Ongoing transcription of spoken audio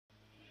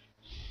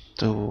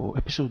So,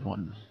 episode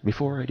 1,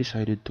 before I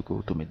decided to go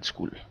to med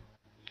school.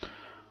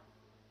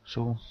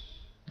 So,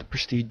 the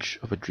prestige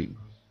of a dream.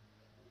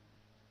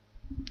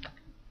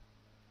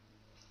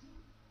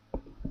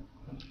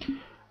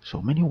 So,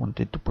 many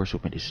wanted to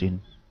pursue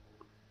medicine,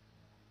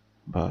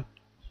 but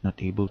not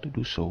able to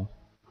do so.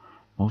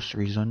 Most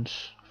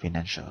reasons,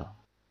 financial.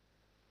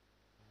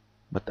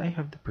 But I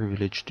have the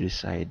privilege to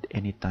decide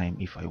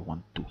anytime if I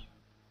want to.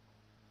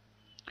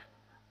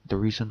 The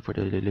reason for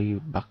the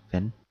delay back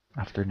then,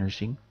 after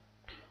nursing,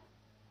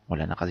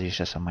 wala na kasi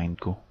siya sa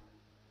mind ko.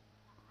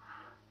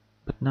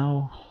 But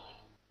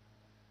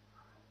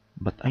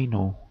I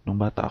know, nung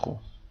bata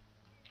ako,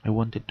 I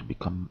wanted to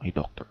become a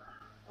doctor.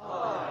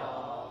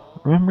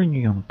 Remember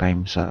niyo yung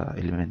time sa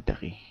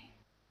elementary?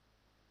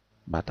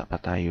 Bata pa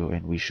tayo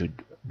and we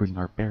should bring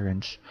our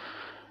parents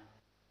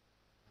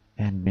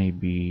and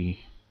maybe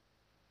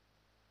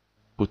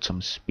put some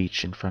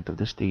speech in front of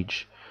the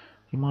stage.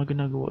 Yung mga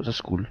ginagawa sa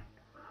school.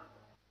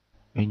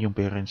 And yung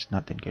parents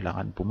natin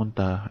kailangan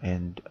pumunta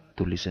and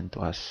to listen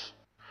to us.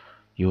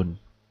 Yun.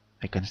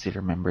 I can still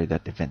remember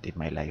that event in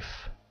my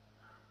life.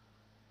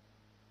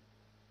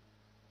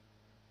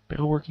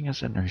 Pero working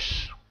as a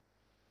nurse,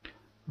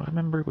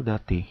 remember ko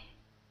dati,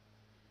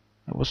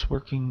 I was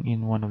working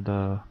in one of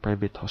the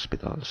private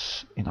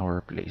hospitals in our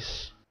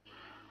place.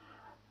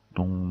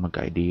 Nung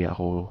magka-idea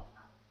ako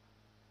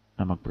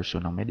na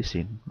mag-pursue ng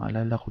medicine,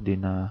 maalala ko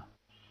din na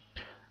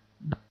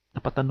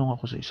napatanong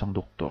ako sa isang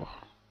doktor.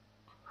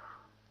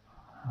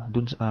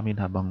 Dun sa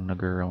amin habang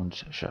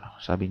nag-rounds siya,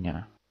 sabi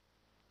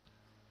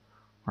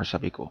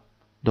ko,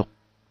 Doc,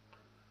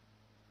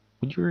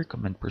 would you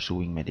recommend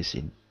pursuing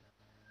medicine?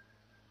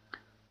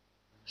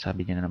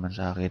 Sabi niya na naman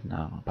sa akin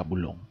ng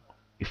pabulong,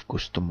 if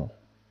gusto mo,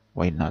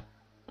 why not?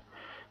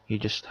 You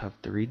just have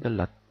to read a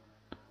lot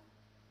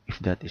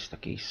if that is the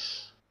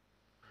case.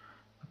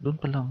 Doon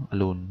pa lang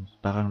alone,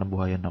 parang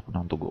nabuhayan ako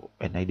ng dugo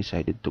and I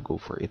decided to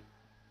go for it.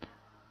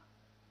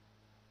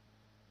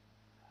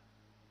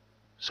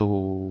 So,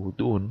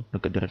 doon,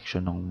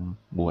 nagka-direction ng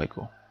buhay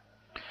ko.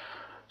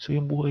 So,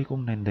 yung buhay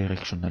kong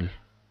non-directional.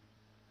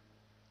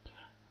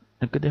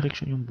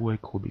 Nagka-direction yung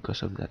buhay ko because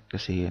of that.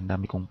 Kasi ang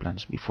dami kong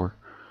plans before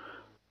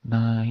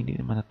na hindi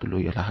naman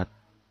natuloy lahat.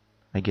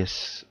 I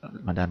guess,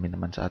 madami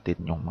naman sa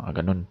atin yung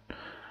mga ganun.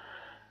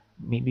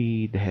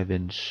 Maybe the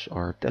heavens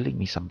are telling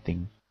me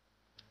something.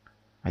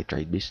 I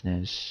tried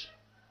business,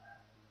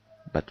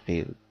 but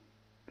failed.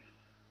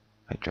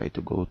 I tried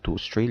to go to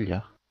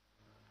Australia,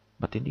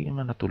 but hindi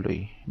naman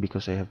natuloy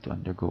because I have to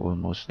undergo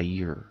almost a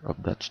year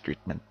of that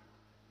treatment.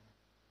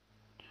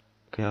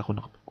 Kaya ako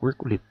nakapag-work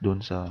ulit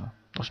doon sa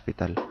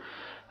hospital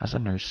as a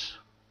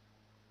nurse.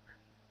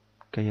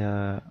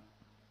 Kaya,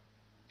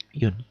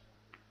 yun.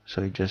 So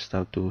I just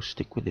have to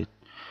stick with it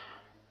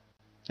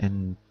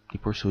and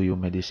pursue yung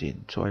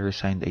medicine. So I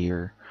resigned a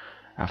year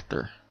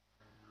after.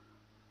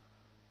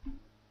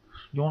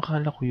 Yung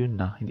akala ko yun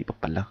na, hindi pa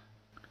pala.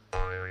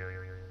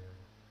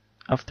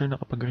 After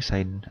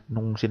nakapag-resign,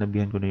 nung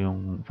sinabihan ko na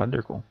yung father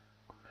ko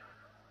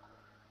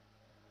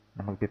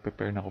na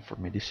magpe-prepare na ako for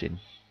medicine,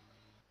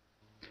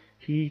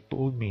 he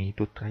told me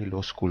to try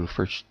law school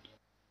first.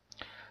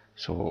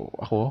 So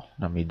ako,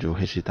 na medyo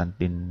hesitant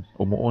din,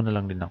 umuo na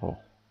lang din ako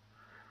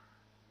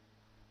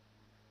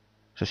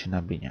sa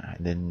sinabi niya.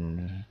 And then,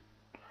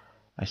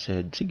 I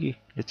said, sige,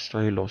 let's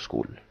try law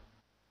school.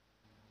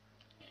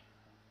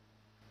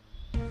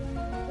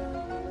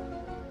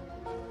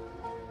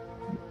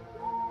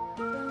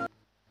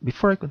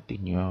 Before I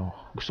continue,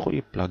 gusto ko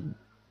i-plug.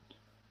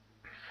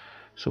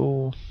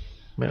 So,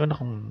 meron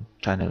akong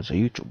channel sa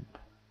YouTube.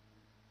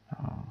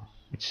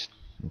 It's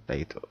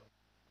entitled,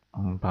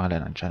 ang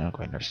pangalan ng channel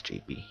ko ay Nurse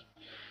JP.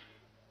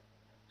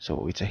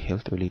 So, it's a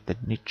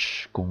health-related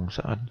niche kung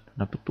saan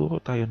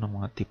natuturo tayo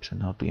ng mga tips on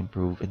how to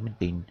improve and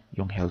maintain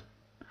yung health.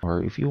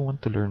 Or if you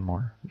want to learn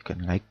more, you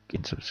can like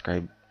and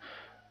subscribe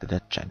to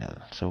that channel.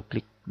 So,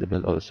 click the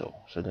bell also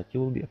so that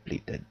you will be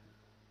updated.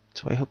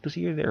 So, I hope to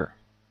see you there.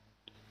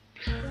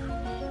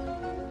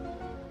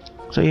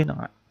 So, yun na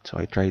nga. So,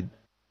 I tried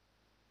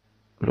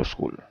law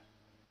school.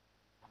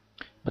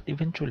 But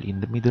eventually,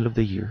 in the middle of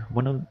the year,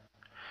 one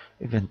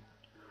event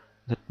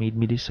that made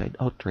me decide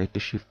outright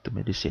to shift to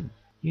medicine.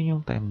 Yun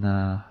yung time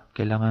na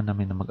kailangan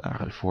namin na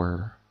mag-aral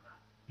for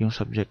yung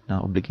subject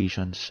na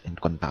obligations and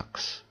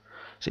contacts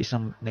sa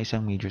isang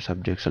major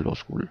subject sa law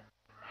school.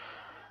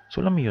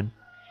 So, alam mo yun,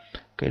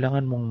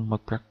 kailangan mong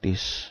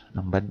mag-practice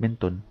ng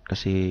badminton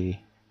kasi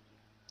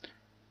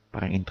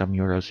parang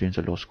intramurals yun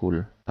sa law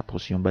school.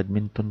 Tapos yung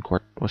badminton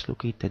court was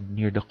located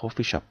near the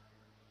coffee shop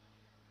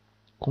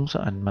kung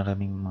saan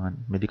maraming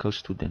mga medical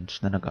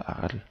students na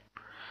nag-aaral.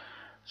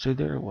 So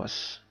there I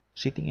was,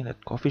 sitting in that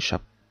coffee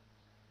shop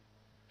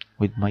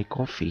with my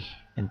coffee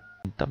and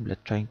tablet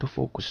trying to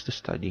focus to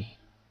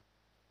study.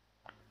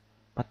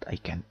 But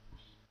I can't.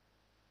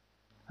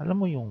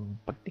 Alam mo yung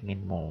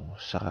pagtingin mo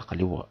sa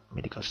kaliwa,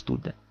 medical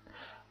student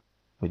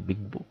with big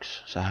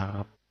books, sa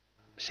harap,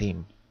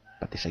 same.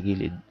 Pati sa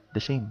gilid,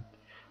 the same.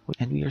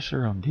 And we are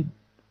surrounded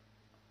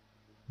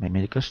by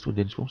medical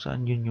students kung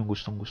saan yun yung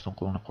gustong-gustong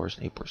ko na course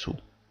na i-pursue.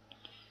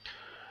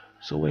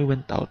 So I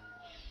went out.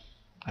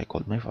 I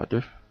called my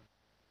father,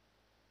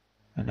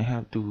 and I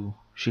have to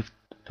shift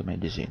to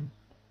medicine.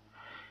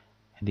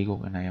 Hindi ko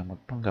kanayang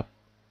magpanggap,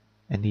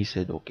 and he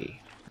said,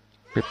 okay,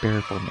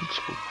 prepare for med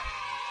school.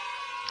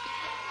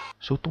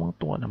 So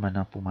tuwang-tuwa naman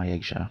na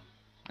pumayag siya,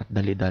 at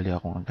dali-dali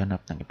akong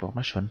naghanap ng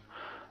impormasyon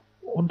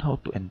on how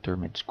to enter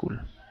med school.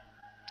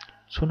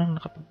 So nang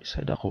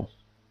nakapag-decide ako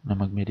na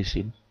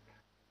mag-medicine,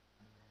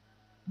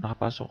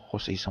 nakapasok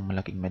ako sa isang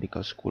malaking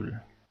medical school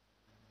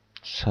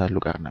sa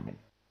lugar namin.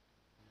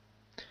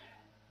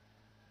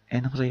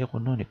 And ang saya ko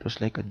noon, it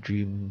was like a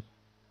dream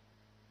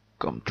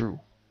come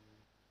true.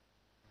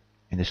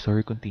 And the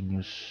story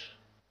continues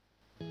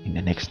in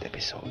the next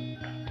episode.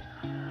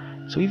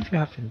 So if you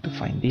happen to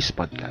find this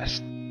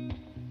podcast,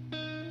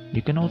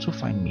 you can also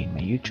find me in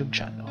my YouTube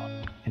channel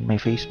and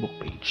my Facebook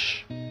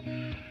page.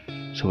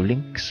 So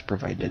links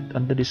provided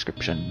on the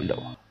description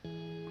below.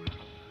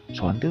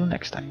 So until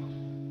next time,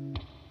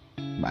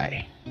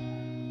 bye.